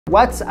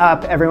What's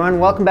up, everyone?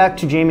 Welcome back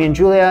to Jamie and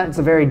Julia. It's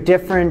a very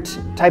different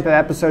type of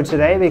episode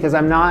today because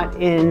I'm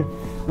not in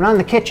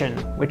the kitchen,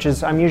 which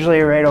is, I'm usually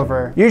right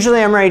over.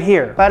 Usually I'm right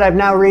here, but I've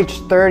now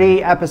reached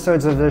 30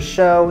 episodes of this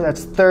show.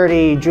 That's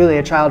 30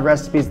 Julia Child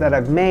recipes that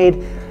I've made.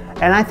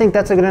 And I think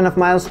that's a good enough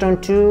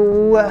milestone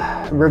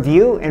to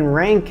review and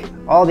rank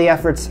all the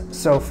efforts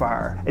so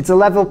far. It's a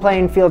level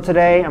playing field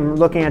today. I'm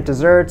looking at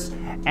desserts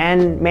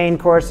and main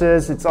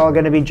courses. It's all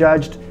gonna be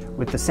judged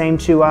with the same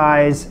two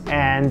eyes.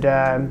 And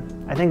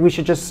I think we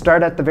should just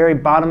start at the very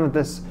bottom of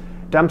this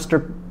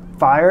dumpster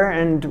fire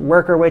and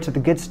work our way to the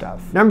good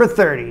stuff. Number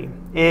 30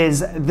 is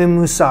the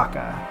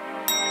moussaka.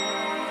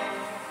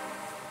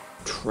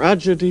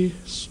 Tragedy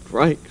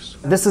strikes.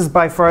 This is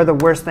by far the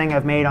worst thing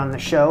I've made on the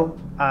show.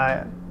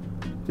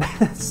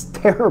 It's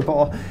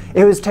terrible.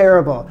 It was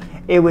terrible.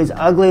 It was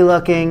ugly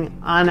looking,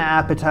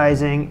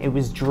 unappetizing, it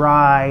was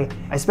dry.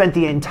 I spent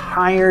the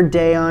entire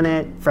day on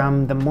it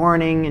from the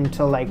morning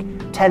until like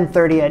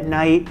 10:30 at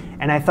night,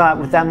 and I thought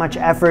with that much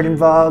effort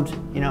involved,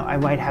 you know, I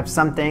might have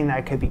something that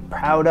I could be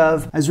proud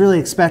of. I was really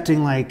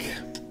expecting like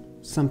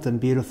something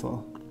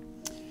beautiful.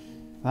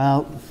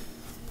 Well,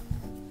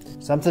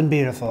 something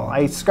beautiful.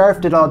 I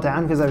scarfed it all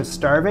down because I was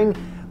starving,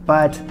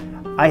 but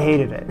I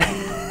hated it.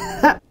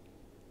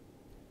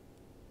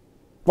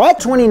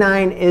 What?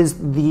 29 is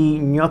the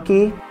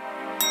gnocchi.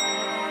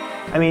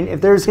 I mean,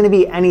 if there's gonna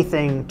be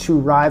anything to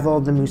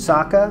rival the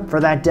moussaka for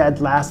that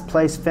dead last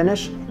place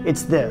finish,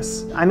 it's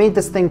this. I made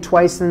this thing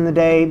twice in the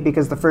day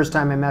because the first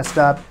time I messed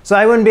up. So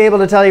I wouldn't be able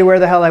to tell you where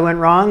the hell I went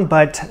wrong,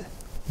 but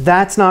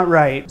that's not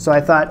right. So I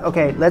thought,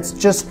 okay, let's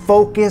just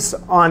focus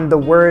on the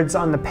words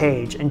on the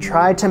page and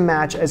try to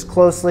match as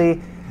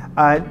closely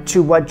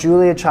to what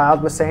Julia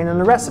Child was saying in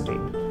the recipe.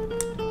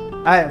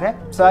 Okay,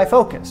 so I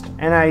focused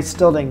and I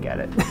still didn't get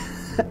it.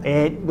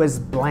 It was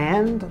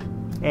bland,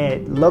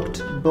 it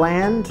looked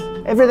bland.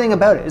 Everything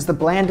about it is the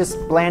blandest,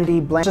 bland.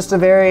 Just a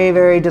very,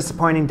 very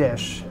disappointing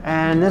dish.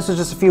 And this was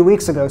just a few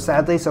weeks ago,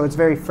 sadly, so it's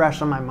very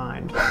fresh on my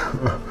mind.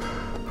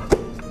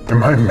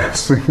 Am I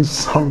missing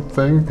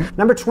something?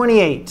 Number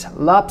 28,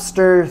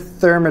 lobster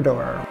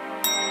thermidor.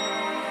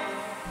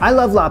 I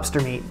love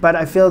lobster meat, but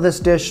I feel this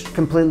dish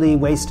completely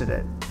wasted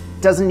it.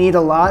 Doesn't need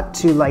a lot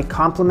to like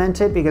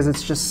complement it because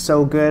it's just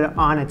so good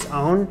on its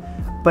own.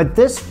 But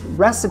this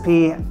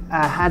recipe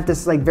had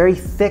this like very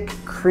thick,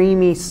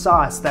 creamy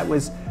sauce that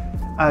was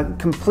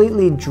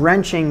completely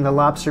drenching the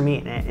lobster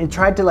meat in it. It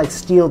tried to like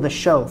steal the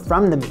show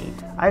from the meat.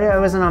 I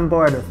wasn't on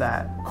board with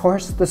that. Of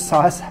course, the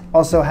sauce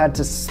also had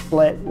to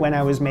split when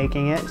I was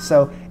making it,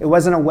 so it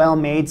wasn't a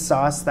well-made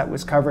sauce that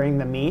was covering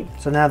the meat.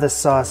 So now this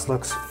sauce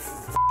looks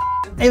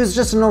It was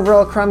just an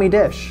overall crummy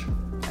dish.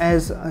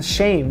 As a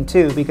shame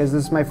too, because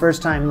this is my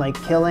first time like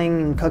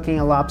killing and cooking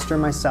a lobster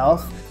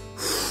myself.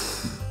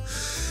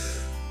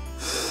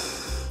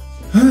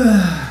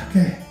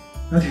 Okay.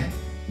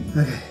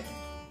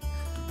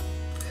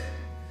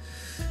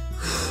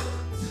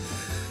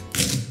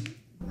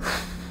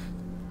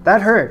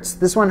 That hurts.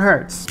 This one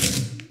hurts.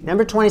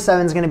 Number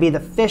 27 is going to be the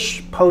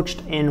fish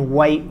poached in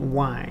white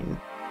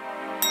wine.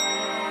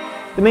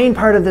 The main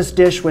part of this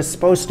dish was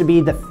supposed to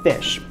be the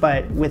fish,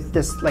 but with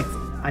this like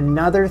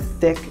another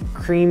thick,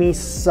 creamy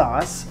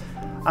sauce,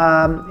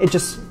 it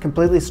just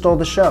completely stole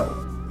the show,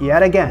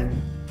 yet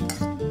again.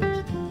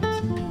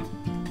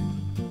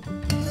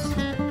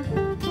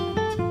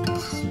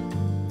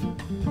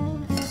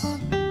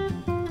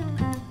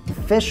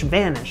 The fish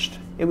vanished.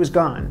 It was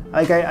gone.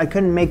 Like I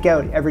couldn't make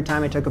out every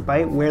time I took a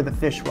bite where the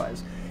fish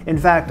was. In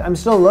fact, I'm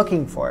still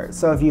looking for it.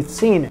 So if you've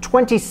seen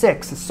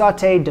 26,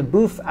 sauté de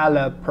boeuf à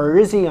la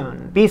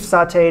parisienne, beef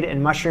sautéed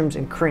in mushrooms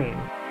and cream.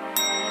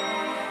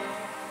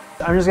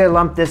 I'm just gonna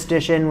lump this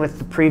dish in with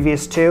the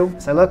previous two.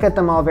 So I look at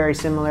them all very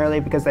similarly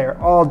because they are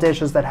all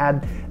dishes that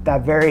had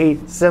that very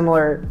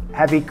similar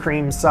heavy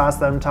cream sauce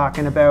that I'm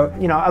talking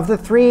about. You know, of the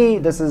three,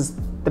 this is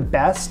the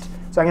best.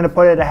 So I'm gonna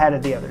put it ahead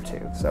of the other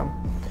two. So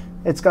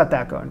it's got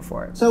that going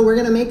for it. So we're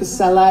gonna make a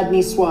salade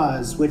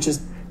niçoise, which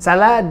is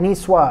salade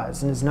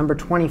niçoise, and is number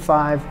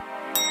 25.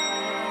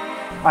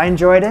 I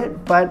enjoyed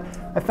it, but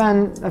I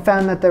found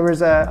that there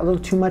was a little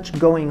too much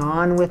going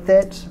on with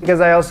it because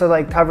I also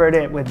like covered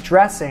it with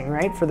dressing,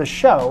 right, for the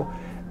show,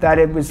 that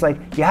it was like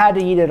you had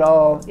to eat it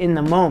all in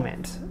the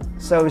moment.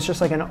 So it was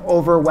just like an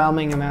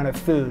overwhelming amount of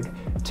food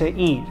to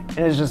eat, and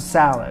it was just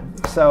salad.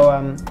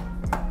 So,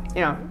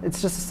 you know,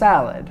 it's just a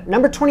salad.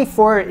 Number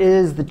 24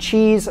 is the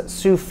cheese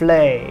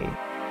souffle.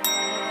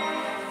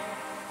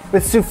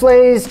 With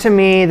souffles, to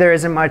me, there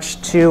isn't much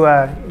to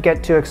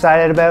get too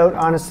excited about,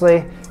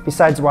 honestly,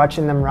 besides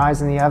watching them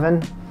rise in the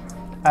oven.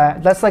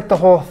 That's like the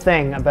whole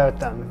thing about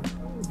them,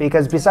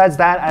 because besides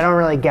that, I don't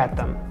really get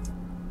them.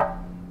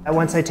 And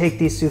once I take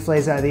these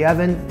souffles out of the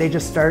oven, they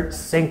just start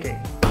sinking.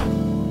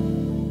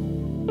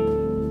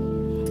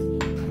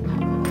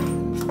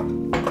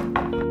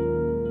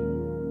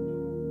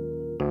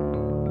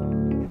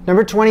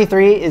 Number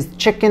 23 is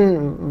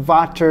chicken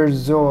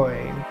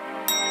vaterzoi.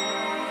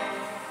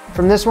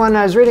 From this one,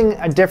 I was reading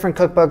a different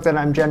cookbook that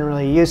I'm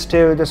generally used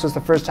to. This was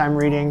the first time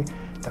reading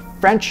the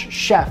French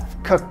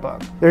Chef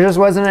Cookbook. There just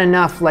wasn't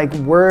enough like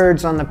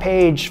words on the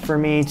page for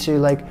me to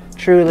like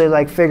truly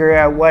like figure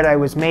out what I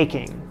was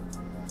making.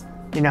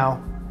 You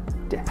know,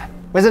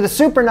 was it a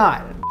soup or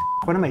not?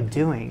 What am I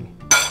doing?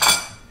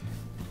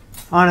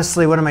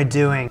 Honestly, what am I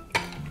doing?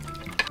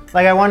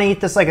 Like I want to eat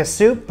this like a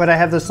soup, but I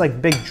have this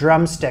like big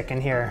drumstick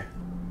in here.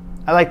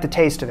 I like the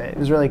taste of it. It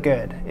was really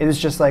good. It was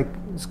just like,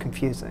 it was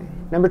confusing.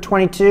 Number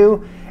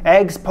 22,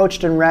 eggs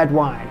poached in red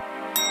wine.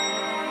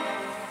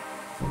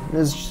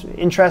 This is an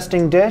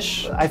interesting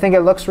dish. I think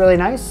it looks really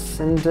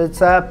nice, and it's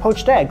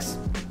poached eggs.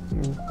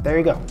 There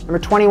you go. Number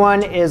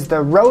 21 is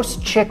the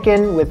roast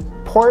chicken with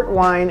port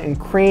wine and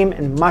cream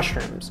and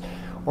mushrooms,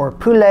 or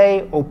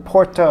poulet au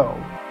porto.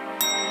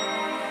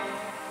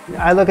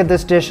 I look at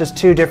this dish as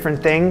two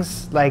different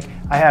things. Like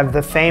I have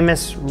the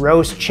famous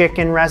roast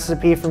chicken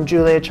recipe from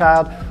Julia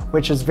Child,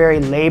 which is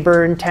very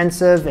labor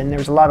intensive and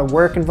there's a lot of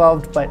work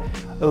involved, but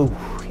oh,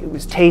 it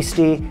was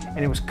tasty and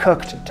it was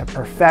cooked to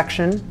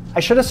perfection. I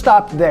should have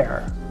stopped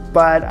there,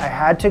 but I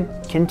had to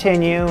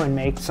continue and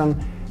make some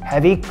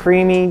heavy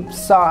creamy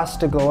sauce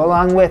to go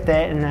along with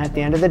it, and at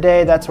the end of the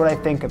day, that's what I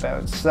think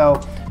about.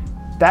 So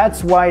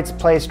that's why it's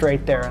placed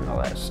right there on the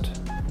list.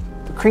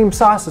 The cream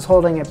sauce is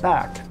holding it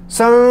back.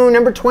 So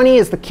number 20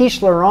 is the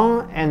quiche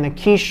Laurent and the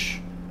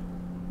quiche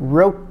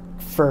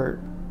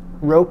Roquefort.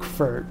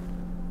 Roquefort.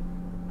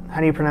 How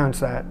do you pronounce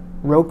that?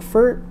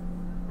 Roquefort?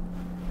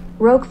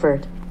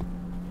 Roquefort.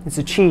 It's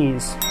a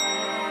cheese.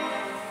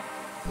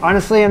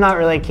 Honestly, I'm not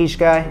really a quiche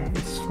guy.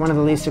 It's one of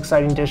the least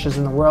exciting dishes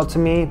in the world to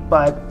me,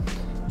 but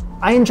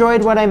I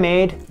enjoyed what I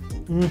made.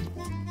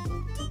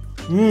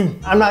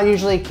 I'm not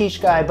usually a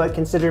quiche guy, but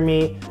consider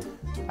me,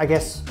 I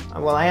guess,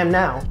 well, I am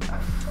now.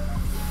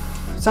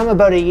 Something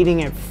about eating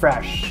it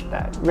fresh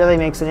that really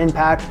makes an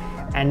impact,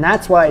 and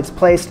that's why it's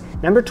placed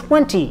number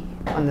 20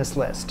 on this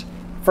list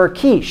for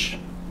quiche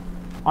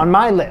on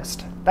my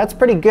list. That's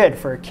pretty good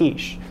for a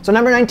quiche. So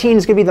number 19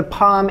 is gonna be the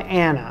Pomme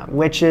Anna,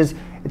 which is,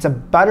 it's a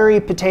buttery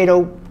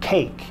potato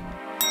cake.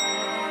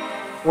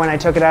 When I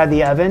took it out of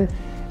the oven,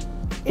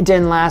 it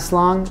didn't last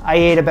long. I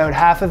ate about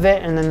half of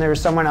it, and then there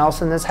was someone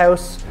else in this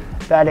house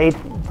that ate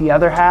the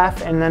other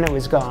half, and then it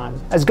was gone.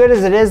 As good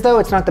as it is though,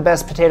 it's not the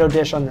best potato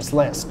dish on this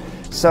list.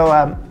 So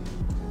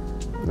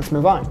let's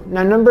move on.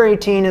 Now number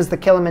 18 is the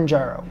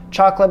Kilimanjaro,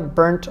 chocolate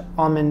burnt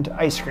almond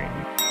ice cream.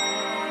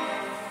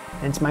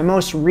 And it's my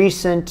most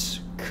recent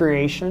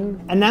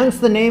creation. Announce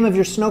the name of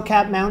your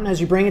snow-capped mountain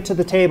as you bring it to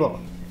the table.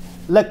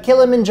 Le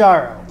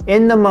Kilimanjaro.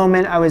 In the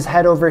moment, I was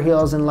head over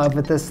heels in love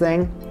with this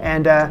thing,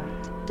 and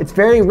it's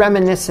very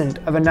reminiscent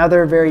of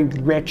another very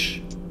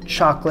rich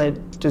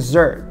chocolate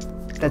dessert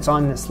that's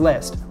on this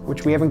list,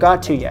 which we haven't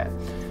got to yet.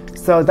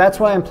 So that's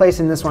why I'm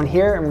placing this one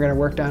here, and we're gonna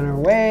work down our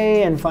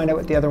way and find out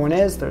what the other one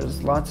is.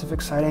 There's lots of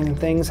exciting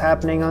things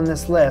happening on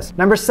this list.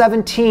 Number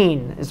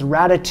 17 is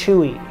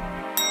ratatouille.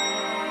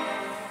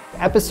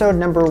 Episode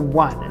number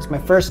 1 is my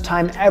first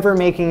time ever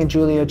making a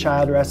Julia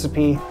Child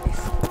recipe.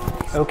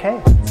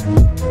 Okay.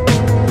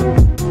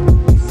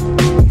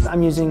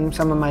 I'm using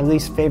some of my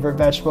least favorite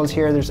vegetables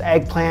here. There's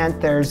eggplant,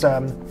 there's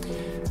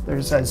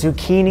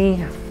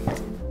zucchini.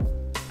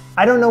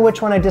 I don't know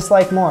which one I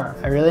dislike more.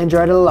 I really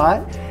enjoyed it a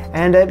lot,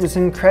 and it was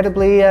an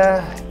incredibly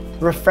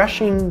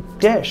refreshing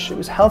dish. It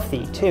was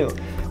healthy too,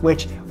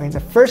 which the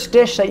first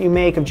dish that you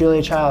make of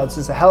Julia Child's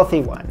is a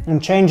healthy one.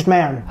 And changed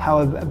man, how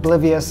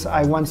oblivious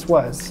I once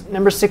was.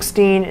 Number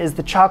 16 is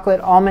the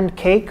chocolate almond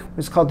cake.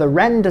 It's called the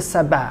Reine de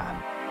Saba.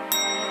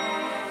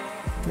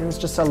 It was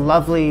just a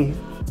lovely,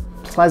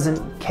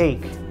 pleasant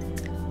cake.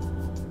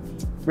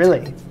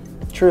 Really,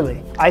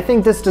 truly. I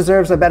think this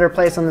deserves a better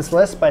place on this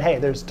list, but hey,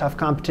 there's tough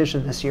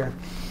competition this year.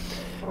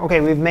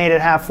 Okay, we've made it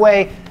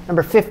halfway.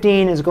 Number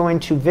 15 is going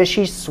to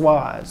Vichy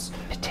Soise.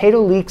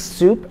 Potato leek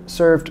soup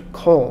served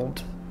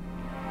cold.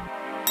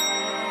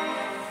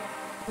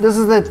 This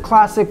is the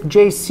classic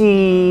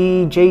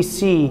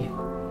JC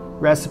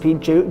recipe,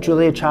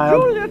 Julia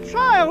Child. Julia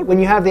Child! When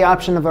you have the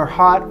option of a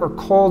hot or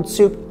cold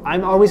soup,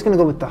 I'm always gonna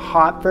go with the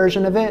hot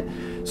version of it.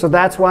 So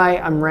that's why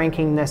I'm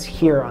ranking this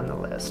here on the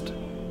list.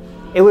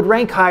 It would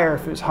rank higher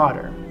if it was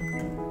hotter.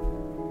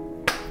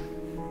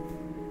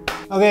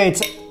 Okay,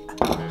 it's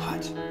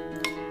hot.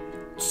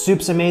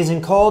 Soup's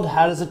amazing cold.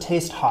 How does it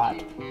taste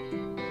hot?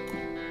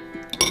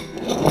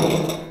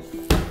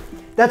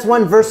 That's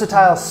one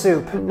versatile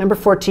soup. Number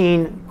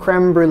 14,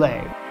 creme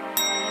brulee.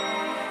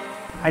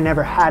 I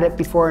never had it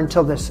before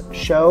until this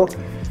show.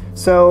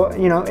 So,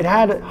 you know, it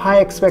had high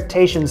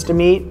expectations to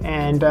meet,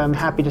 and I'm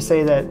happy to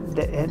say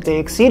that they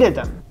exceeded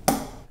them.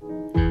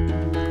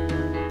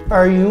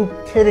 Are you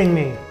kidding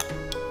me?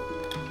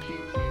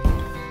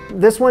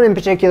 This one in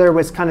particular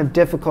was kind of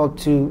difficult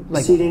to,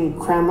 like, eating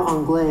creme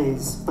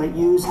anglaise, but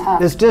use half.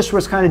 This dish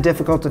was kind of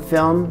difficult to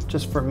film,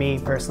 just for me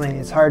personally.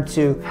 It's hard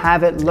to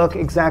have it look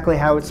exactly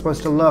how it's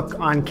supposed to look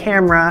on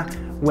camera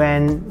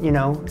when, you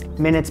know,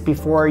 minutes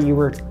before you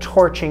were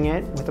torching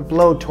it with a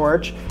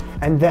blowtorch,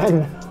 and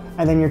then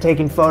and then you're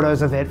taking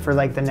photos of it for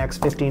like the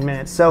next 15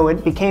 minutes. So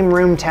it became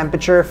room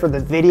temperature for the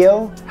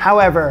video.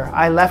 However,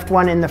 I left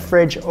one in the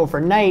fridge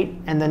overnight,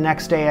 and the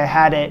next day I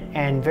had it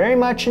and very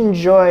much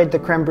enjoyed the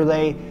creme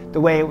brulee the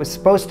way it was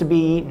supposed to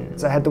be eaten.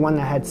 So I had the one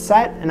that had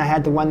set, and I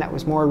had the one that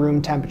was more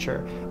room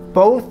temperature.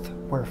 Both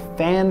were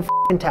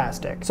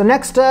fantastic. So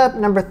next up,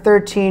 number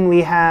 13,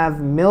 we have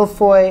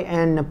Milfoy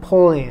and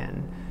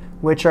Napoleon,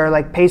 which are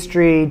like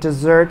pastry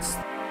desserts.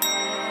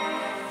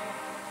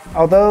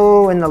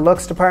 Although in the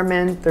looks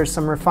department, there's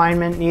some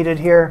refinement needed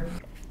here.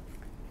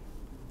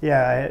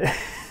 Yeah,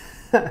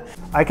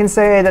 I can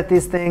say that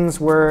these things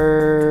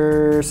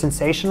were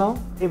sensational.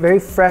 Very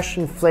fresh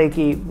and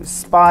flaky,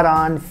 spot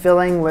on.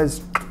 Filling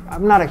was,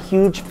 I'm not a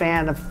huge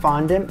fan of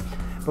fondant,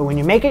 but when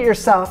you make it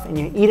yourself and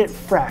you eat it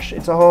fresh,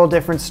 it's a whole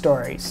different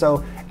story.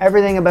 So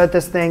everything about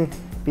this thing,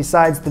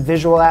 besides the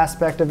visual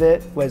aspect of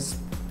it, was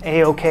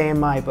A-okay in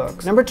my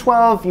books. Number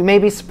 12, you may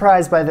be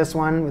surprised by this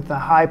one with the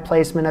high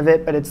placement of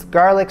it, but it's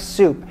garlic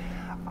soup.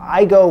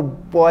 I go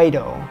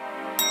Boido.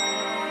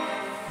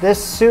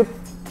 This soup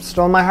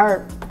stole my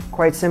heart,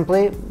 quite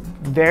simply.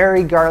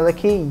 Very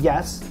garlicky,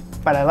 yes,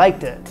 but I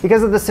liked it.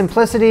 Because of the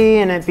simplicity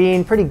and it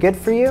being pretty good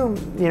for you,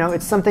 you know,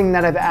 it's something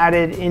that I've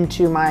added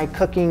into my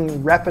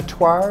cooking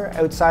repertoire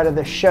outside of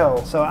the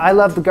show. So I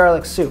love the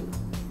garlic soup.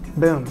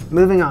 Boom.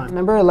 Moving on.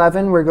 Number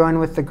 11, we're going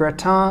with the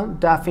gratin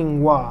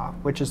dauphinois,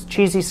 which is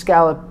cheesy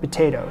scallop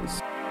potatoes.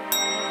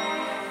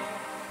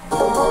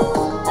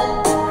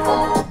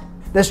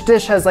 This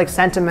dish has like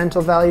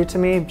sentimental value to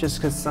me, just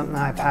because it's something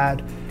I've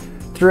had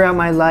throughout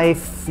my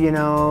life, you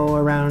know,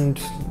 around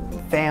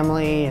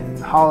family and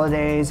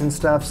holidays and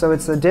stuff. So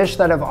it's a dish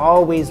that I've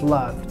always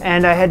loved.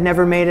 And I had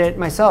never made it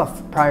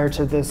myself prior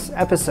to this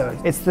episode.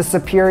 It's the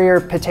superior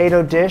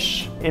potato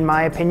dish, in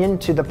my opinion,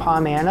 to the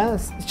palm Anna.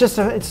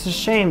 It's a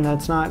shame that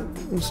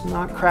it's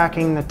not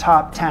cracking the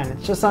top 10.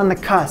 It's just on the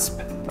cusp,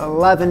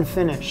 11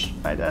 finish.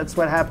 Right? That's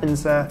what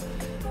happens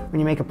when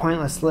you make a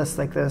pointless list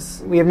like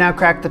this. We have now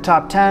cracked the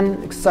top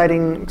 10.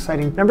 Exciting,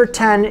 exciting. Number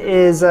 10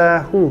 is,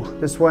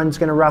 this one's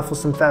gonna ruffle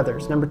some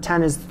feathers. Number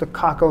 10 is the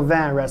coq au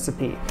vin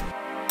recipe.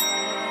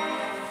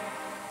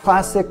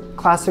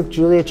 Classic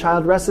Julia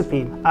Child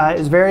recipe. It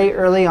was very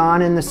early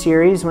on in the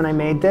series when I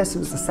made this. It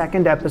was the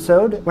second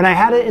episode. When I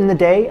had it in the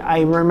day, I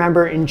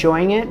remember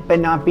enjoying it, but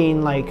not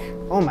being like,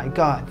 oh my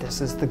God,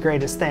 this is the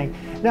greatest thing.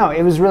 No,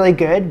 it was really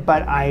good,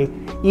 but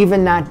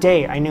even that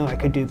day, I knew I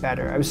could do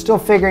better. I was still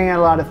figuring out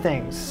a lot of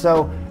things.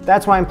 So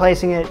that's why I'm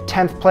placing it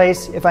 10th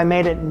place. If I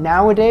made it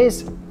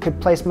nowadays, could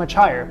place much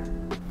higher.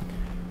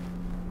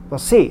 We'll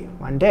see,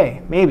 one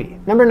day, maybe.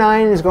 Number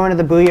 9 is going to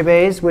the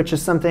bouillabaisse, which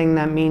is something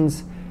that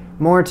means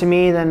more to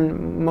me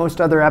than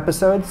most other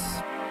episodes.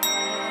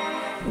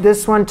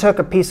 This one took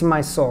a piece of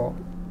my soul,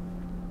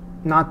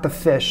 not the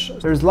fish.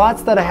 There's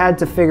lots that I had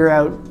to figure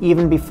out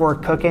even before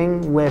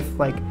cooking, with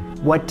like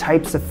what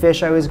types of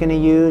fish I was gonna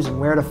use and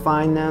where to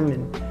find them,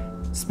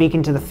 and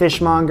speaking to the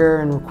fishmonger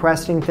and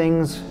requesting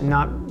things and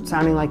not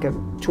sounding like a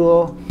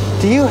tool.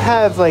 Do you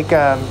have like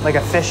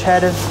a fish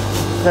head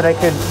that I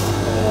could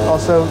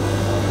also,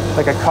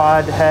 like a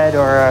cod head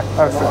or a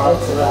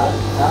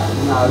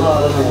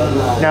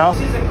no?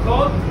 This is a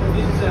cod, or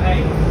this is a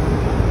hake?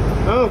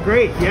 Oh,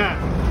 great, yeah.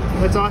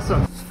 That's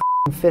awesome.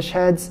 Fish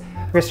heads.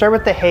 We're gonna start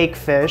with the hake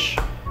fish,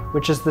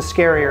 which is the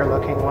scarier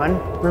looking one.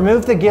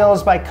 Remove the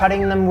gills by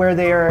cutting them where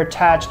they are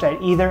attached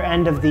at either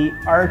end of the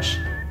arch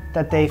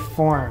that they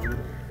form.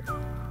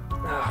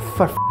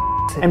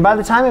 And by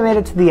the time I made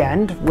it to the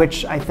end,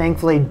 which I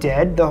thankfully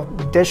did, the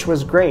dish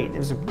was great. It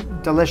was a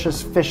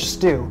delicious fish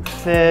stew.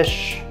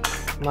 Fish,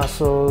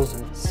 mussels,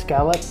 and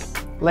scallop.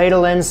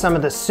 Ladle in some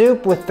of the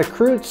soup with the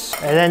croûtes,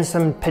 and then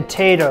some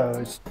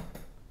potatoes.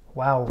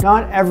 Wow.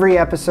 Not every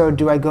episode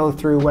do I go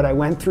through what I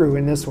went through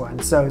in this one,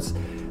 so it's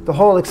the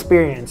whole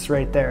experience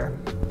right there.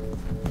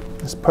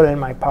 Just put it in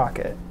my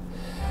pocket.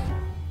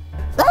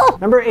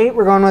 Number 8,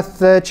 we're going with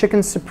the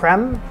chicken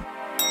supreme.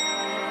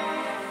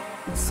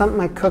 It's something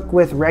I cook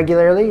with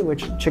regularly,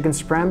 which chicken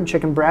supreme,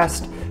 chicken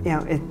breast. You know,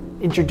 it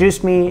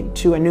introduced me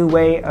to a new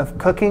way of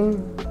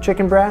cooking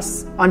chicken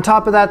breasts. On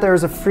top of that, there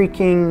was a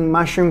freaking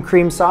mushroom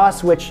cream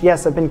sauce, which,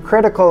 yes, I've been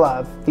critical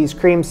of these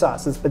cream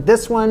sauces, but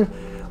this one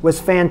was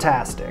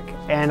fantastic.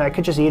 And I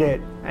could just eat it,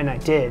 and I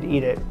did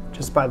eat it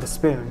just by the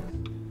spoon.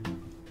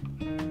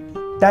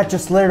 That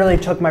just literally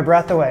took my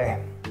breath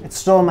away. It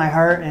stole my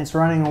heart, and it's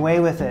running away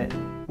with it.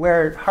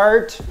 Where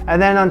heart.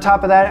 And then on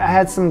top of that, I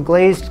had some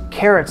glazed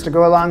carrots to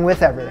go along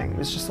with everything. It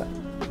was just like,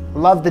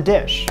 love the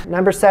dish.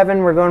 Number 7,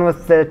 we're going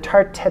with the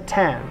tarte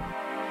tatin.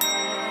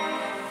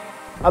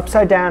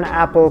 Upside down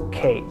apple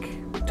cake,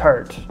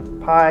 tart,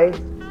 pie,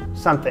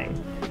 something.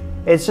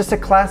 It's just a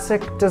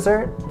classic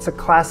dessert. It's a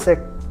classic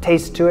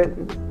taste to it.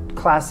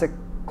 Classic.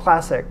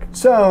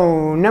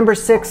 So number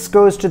 6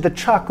 goes to the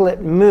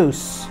chocolate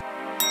mousse.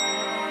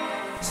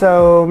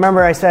 So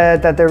remember I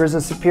said that there was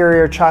a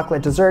superior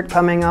chocolate dessert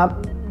coming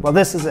up? Well,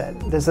 this is it.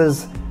 This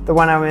is the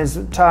one I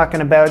was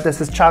talking about.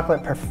 This is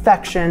chocolate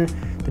perfection.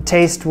 The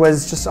taste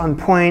was just on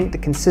point. The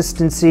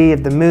consistency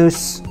of the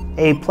mousse,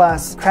 A+.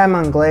 Creme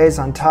anglaise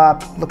on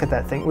top. Look at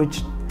that thing.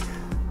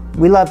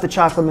 We love the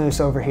chocolate mousse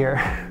over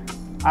here.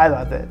 I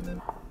love it.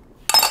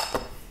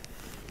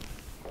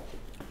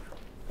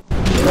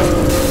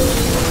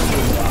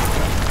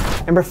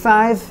 Number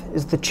 5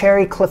 is the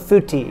cherry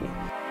clafouti.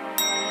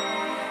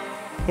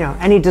 You know,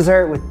 any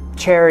dessert with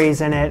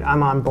cherries in it,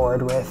 I'm on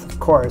board with, of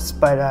course.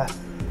 But,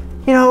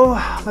 you know,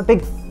 I'm a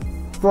big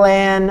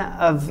fan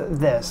of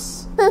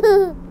this.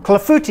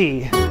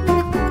 Clafouti.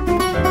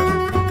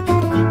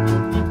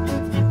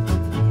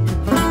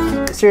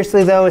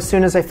 Seriously though, as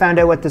soon as I found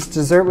out what this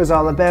dessert was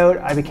all about,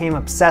 I became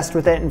obsessed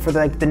with it, and for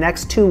like the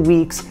next 2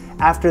 weeks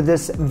after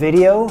this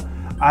video,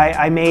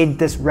 I made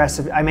this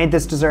recipe. I made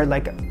this dessert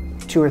like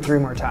 2 or 3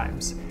 more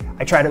times.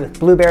 I tried it with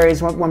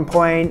blueberries at one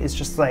point. It's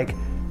just like,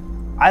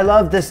 I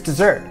love this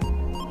dessert.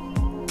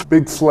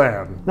 Big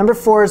slam. Number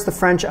 4 is the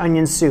French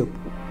onion soup.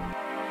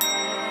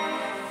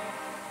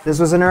 This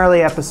was an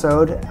early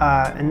episode,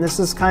 and this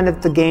is kind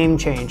of the game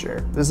changer.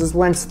 This is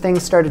when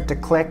things started to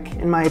click,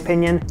 in my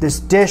opinion.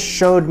 This dish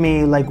showed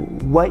me like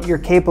what you're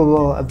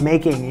capable of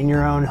making in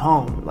your own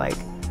home. Like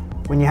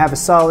when you have a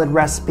solid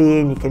recipe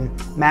and you can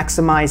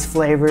maximize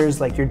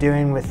flavors like you're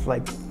doing with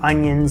like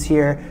onions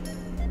here.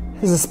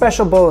 This is a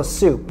special bowl of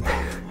soup.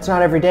 It's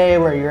not every day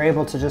where you're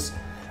able to just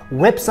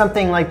whip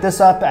something like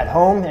this up at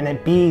home and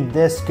it be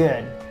this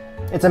good.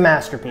 It's a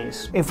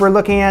masterpiece. If we're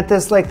looking at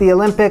this like the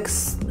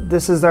Olympics,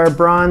 this is our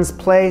bronze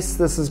place.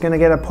 This is gonna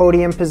get a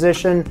podium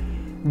position.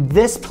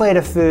 This plate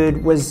of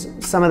food was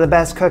some of the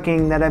best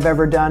cooking that I've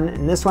ever done.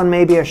 And this one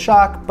may be a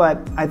shock, but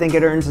I think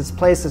it earns its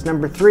place as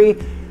number 3,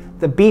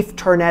 the beef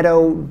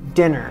tornado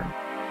dinner.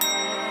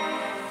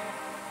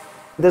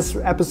 This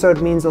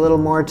episode means a little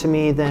more to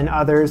me than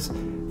others.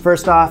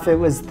 First off, it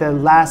was the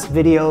last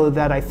video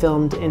that I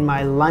filmed in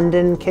my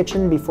London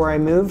kitchen before I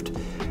moved.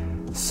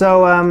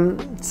 So,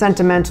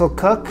 sentimental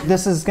cook.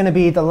 This is gonna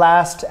be the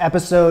last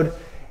episode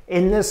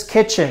in this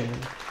kitchen.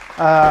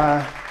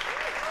 I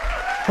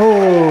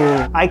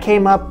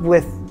came up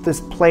with this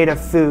plate of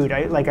food.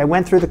 I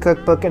went through the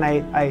cookbook and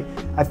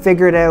I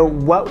figured out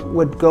what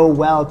would go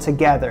well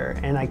together.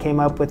 And I came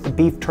up with the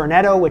beef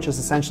tornado, which is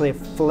essentially a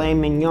filet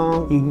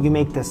mignon. You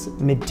make this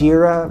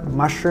Madeira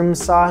mushroom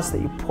sauce that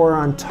you pour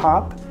on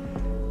top.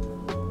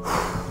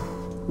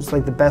 It's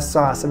like the best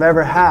sauce I've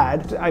ever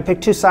had. I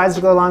picked 2 sides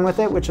to go along with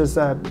it, which is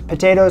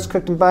potatoes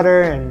cooked in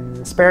butter and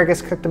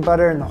asparagus cooked in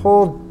butter, and the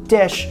whole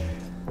dish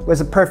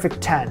was a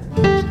perfect 10.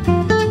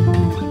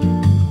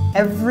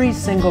 Every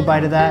single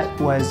bite of that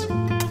was.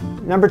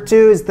 Number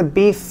 2 is the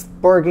beef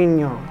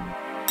bourguignon.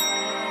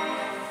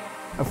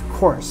 Of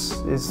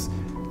course,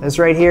 this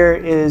right here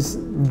is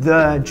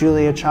the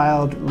Julia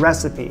Child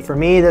recipe. For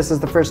me, this is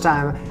the first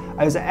time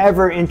I was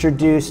ever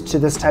introduced to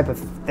this type of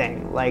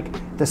thing. Like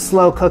the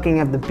slow cooking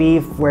of the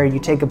beef where you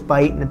take a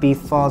bite and the beef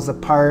falls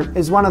apart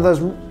is one of those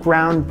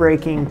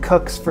groundbreaking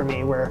cooks for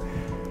me where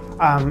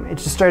it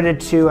just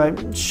started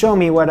to show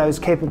me what I was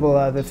capable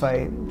of if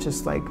I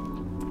just like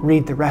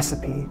read the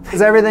recipe. It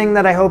was everything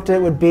that I hoped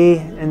it would be,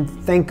 and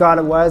thank God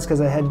it was,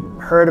 because I had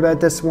heard about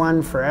this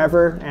one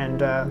forever,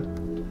 and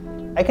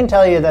I can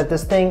tell you that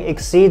this thing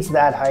exceeds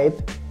that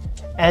hype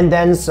and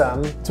then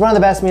some. It's one of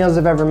the best meals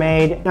I've ever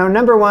made. Now,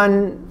 number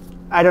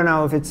 1, I don't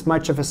know if it's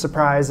much of a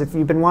surprise. If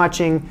you've been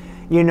watching,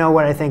 you know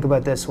what I think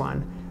about this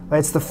one. But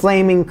it's the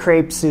flaming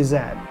crepe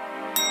Suzette.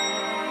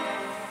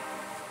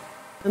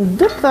 And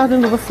dip that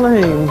into the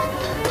flames.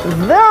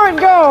 There it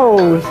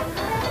goes!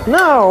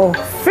 Now,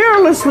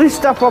 fearlessly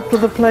step up to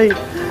the plate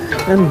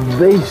and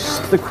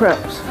baste the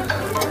crepes.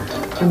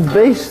 And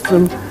baste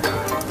them,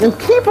 and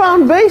keep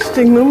on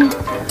basting them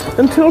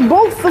until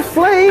both the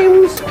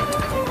flames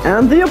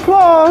and the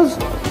applause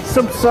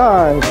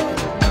subside.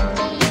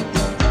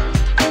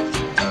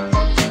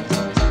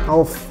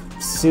 Oh,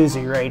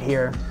 Susie right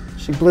here.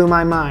 She blew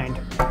my mind.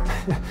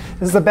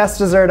 This is the best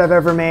dessert I've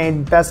ever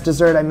made, best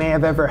dessert I may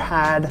have ever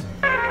had.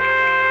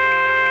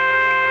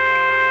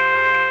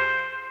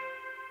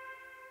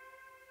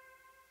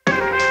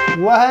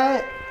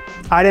 What?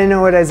 I didn't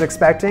know what I was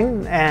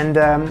expecting, and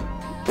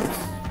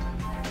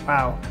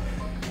wow.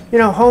 You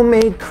know,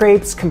 homemade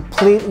crepes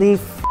completely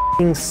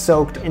f***ing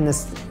soaked in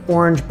this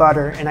orange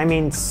butter, and I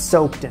mean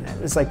soaked in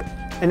it. It's like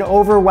an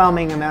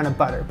overwhelming amount of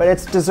butter, but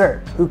it's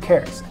dessert. Who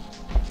cares?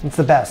 It's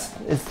the best.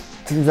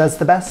 That's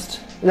the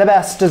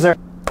best dessert.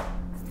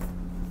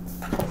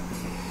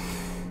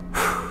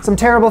 Some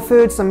terrible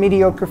food, some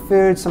mediocre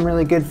food, some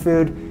really good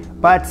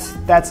food, but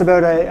that's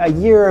about a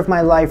year of my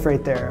life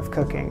right there of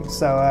cooking.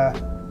 So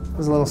it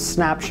was a little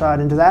snapshot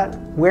into that.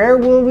 Where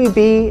will we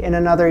be in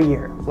another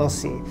year? We'll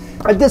see.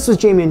 But this was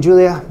Jamie and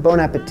Julia. Bon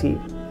appetit.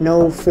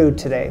 No food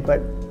today,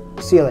 but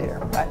see you later.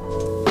 Bye.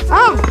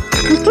 Ah!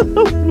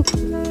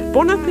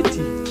 Bon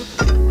appetit!